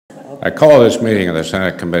I call this meeting of the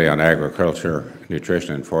Senate Committee on Agriculture,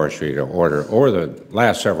 Nutrition, and Forestry to order. Over the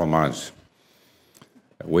last several months,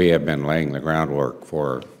 we have been laying the groundwork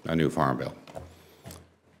for a new farm bill.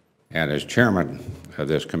 And as chairman of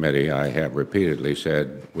this committee, I have repeatedly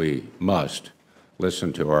said we must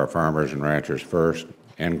listen to our farmers and ranchers first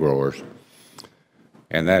and growers.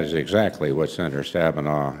 And that is exactly what Senator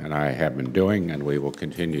Stabenow and I have been doing, and we will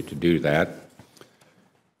continue to do that.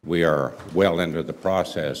 We are well into the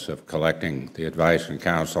process of collecting the advice and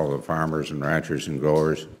counsel of farmers and ranchers and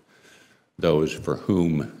growers, those for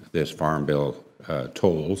whom this farm bill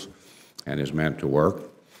tolls and is meant to work.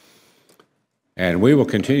 And we will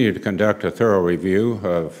continue to conduct a thorough review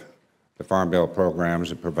of the farm bill programs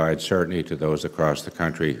that provide certainty to those across the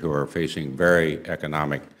country who are facing very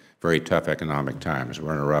tough economic times.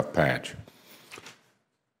 We're in a rough patch.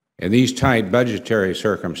 In these tight budgetary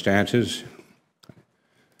circumstances,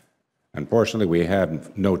 unfortunately, we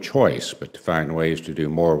had no choice but to find ways to do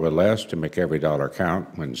more with less, to make every dollar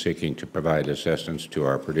count when seeking to provide assistance to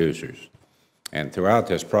our producers. And throughout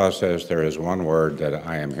this process, there is one word that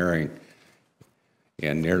I am hearing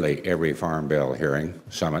in nearly every farm bill hearing,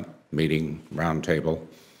 summit, meeting, roundtable,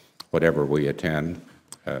 whatever we attend,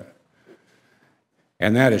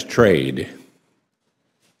 and that is trade.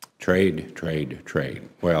 Trade, trade, trade.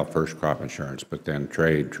 Well, first crop insurance, but then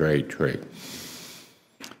trade, trade, trade.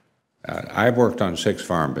 I've worked on 6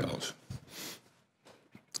 farm bills.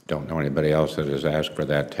 Don't know anybody else that has asked for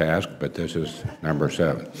that task, but this is number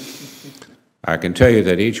 7. I can tell you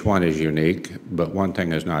that each one is unique, but one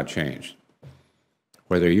thing has not changed.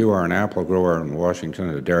 Whether you are an apple grower in Washington,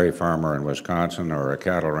 a dairy farmer in Wisconsin, or a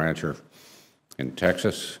cattle rancher in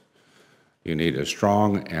Texas, you need a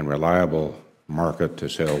strong and reliable market to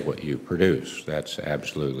sell what you produce. That's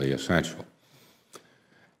absolutely essential.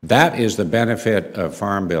 That is the benefit of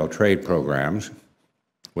farm bill trade programs.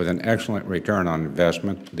 With an excellent return on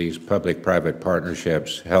investment, these public-private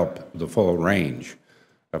partnerships help the full range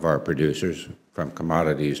of our producers, from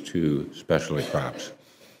commodities to specialty crops.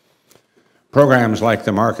 Programs like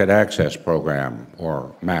the Market Access Program,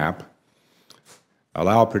 or MAP,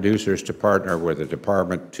 allow producers to partner with the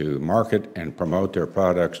department to market and promote their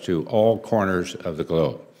products to all corners of the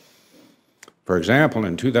globe. For example,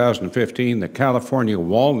 in 2015, the California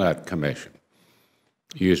Walnut Commission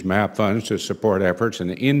used MAP funds to support efforts in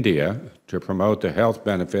India to promote the health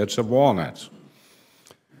benefits of walnuts.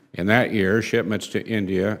 In that year, shipments to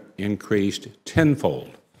India increased tenfold.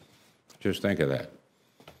 Just think of that.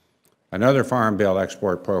 Another farm bill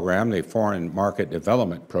export program, the Foreign Market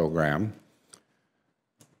Development Program,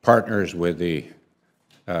 partners with the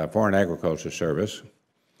Foreign Agriculture Service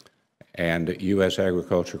and U.S.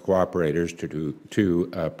 agriculture cooperators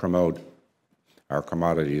to promote our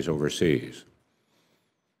commodities overseas.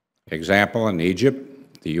 Example, in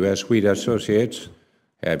Egypt, the U.S. Wheat Associates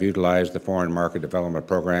have utilized the Foreign Market Development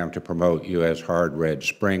Program to promote U.S. hard red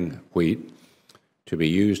spring wheat to be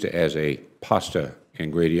used as a pasta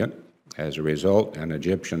ingredient. As a result, an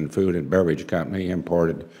Egyptian food and beverage company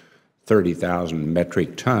imported 30,000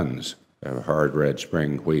 metric tons of hard red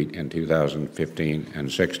spring wheat in 2015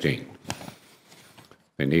 and 16.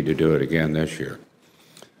 They need to do it again this year.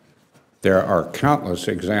 There are countless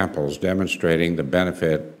examples demonstrating the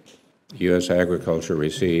benefit U.S. agriculture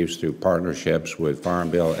receives through partnerships with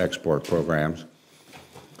farm bill export programs,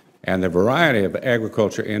 and the variety of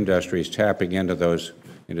agriculture industries tapping into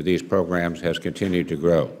these programs has continued to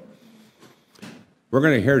grow. We're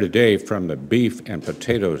going to hear today from the beef and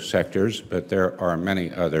potato sectors, but there are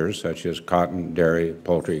many others, such as cotton, dairy,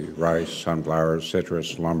 poultry, rice, sunflowers,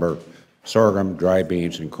 citrus, lumber, sorghum, dry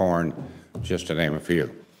beans, and corn, just to name a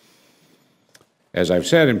few. As I've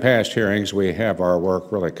said in past hearings, we have our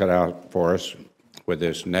work really cut out for us with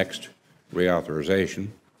this next reauthorization.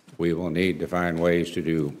 We will need to find ways to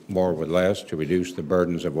do more with less, to reduce the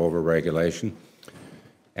burdens of overregulation,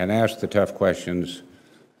 and ask the tough questions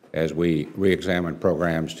as we re-examine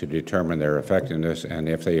programs to determine their effectiveness and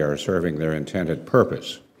if they are serving their intended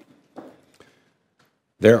purpose.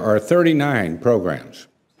 There are 39 programs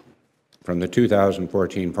from the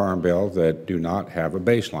 2014 Farm Bill that do not have a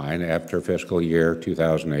baseline after fiscal year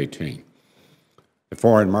 2018. The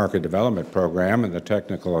Foreign Market Development Program and the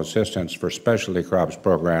Technical Assistance for Specialty Crops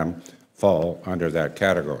Program fall under that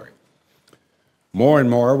category. More and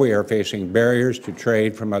more, we are facing barriers to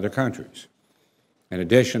trade from other countries. In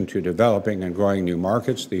addition to developing and growing new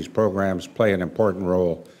markets, these programs play an important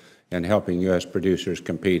role in helping U.S. producers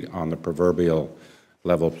compete on the proverbial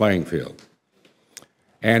level playing field.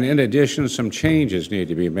 And in addition, some changes need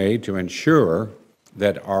to be made to ensure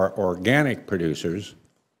that our organic producers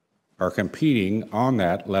are competing on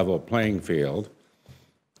that level playing field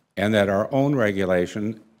and that our own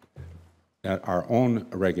regulations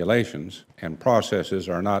and processes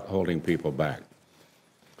are not holding people back.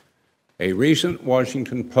 A recent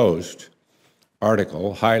Washington Post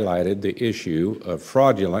article highlighted the issue of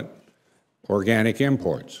fraudulent organic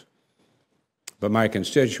imports. But my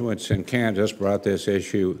constituents in Kansas brought this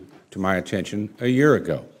issue to my attention a year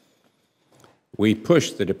ago. We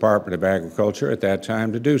pushed the Department of Agriculture at that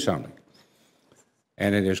time to do something.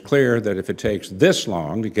 And it is clear that if it takes this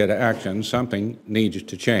long to get action, something needs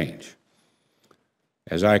to change.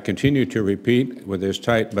 As I continue to repeat, with this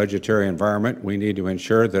tight budgetary environment, we need to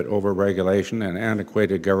ensure that overregulation and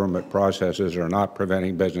antiquated government processes are not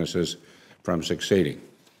preventing businesses from succeeding.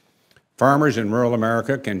 Farmers in rural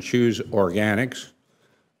America can choose organics,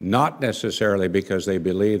 not necessarily because they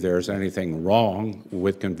believe there is anything wrong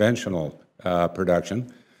with conventional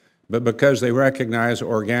production, but because they recognize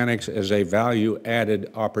organics as a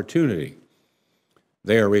value-added opportunity.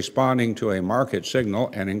 They are responding to a market signal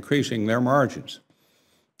and increasing their margins.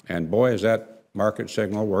 And boy, is that market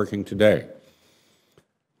signal working today.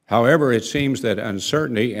 However, it seems that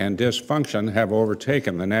uncertainty and dysfunction have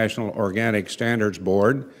overtaken the National Organic Standards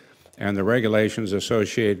Board and the regulations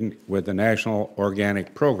associated with the National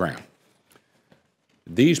Organic Program.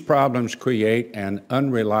 These problems create an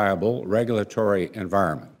unreliable regulatory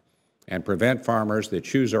environment and prevent farmers that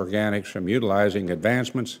choose organics from utilizing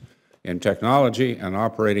advancements in technology and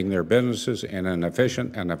operating their businesses in an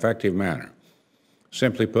efficient and effective manner.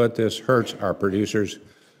 Simply put, this hurts our producers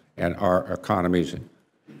and our economies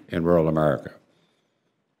in rural America.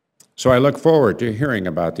 So I look forward to hearing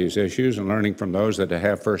about these issues and learning from those that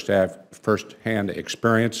have first-hand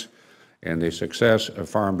experience in the success of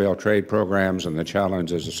Farm Bill trade programs and the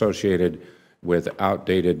challenges associated with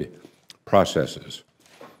outdated processes.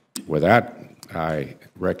 With that, I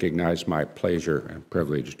recognize my pleasure and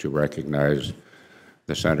privilege to recognize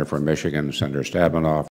the Senator from Michigan, Senator Stabenow.